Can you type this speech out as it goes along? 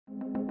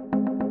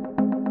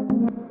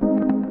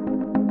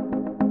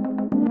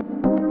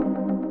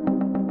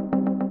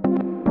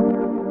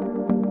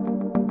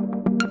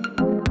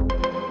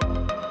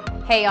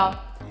Hey y'all,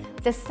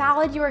 the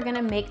salad you are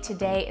gonna make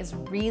today is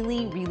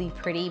really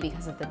pretty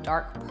because of the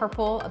dark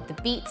purple of the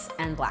beets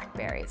and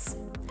blackberries.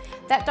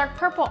 That dark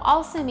purple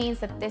also means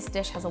that this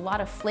dish has a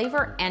lot of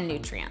flavor and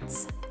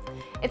nutrients.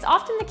 It's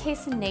often the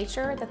case in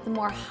nature that the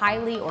more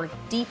highly or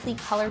deeply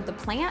colored the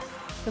plant,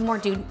 the more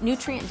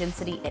nutrient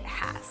density it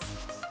has.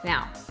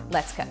 Now,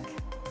 let's cook.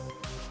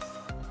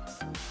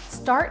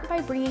 Start by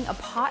bringing a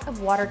pot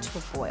of water to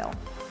a boil.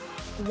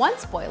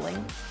 Once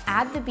boiling,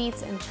 add the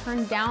beets and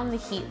turn down the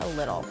heat a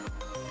little.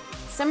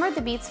 Simmer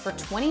the beets for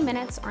 20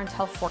 minutes or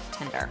until fork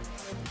tender.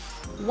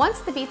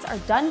 Once the beets are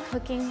done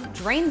cooking,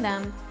 drain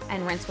them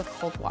and rinse with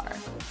cold water.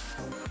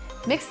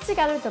 Mix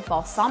together the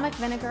balsamic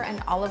vinegar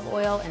and olive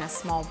oil in a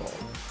small bowl.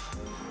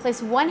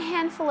 Place 1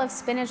 handful of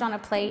spinach on a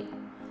plate,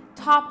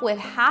 top with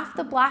half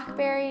the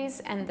blackberries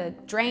and the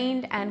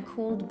drained and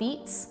cooled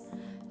beets,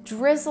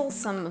 drizzle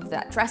some of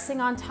that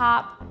dressing on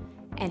top,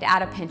 and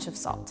add a pinch of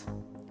salt.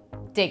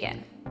 Dig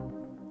in.